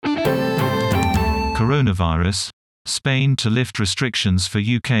coronavirus. Spain to lift restrictions for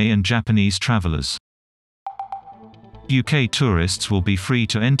UK and Japanese travellers. UK tourists will be free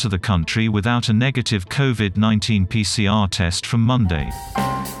to enter the country without a negative COVID-19 PCR test from Monday.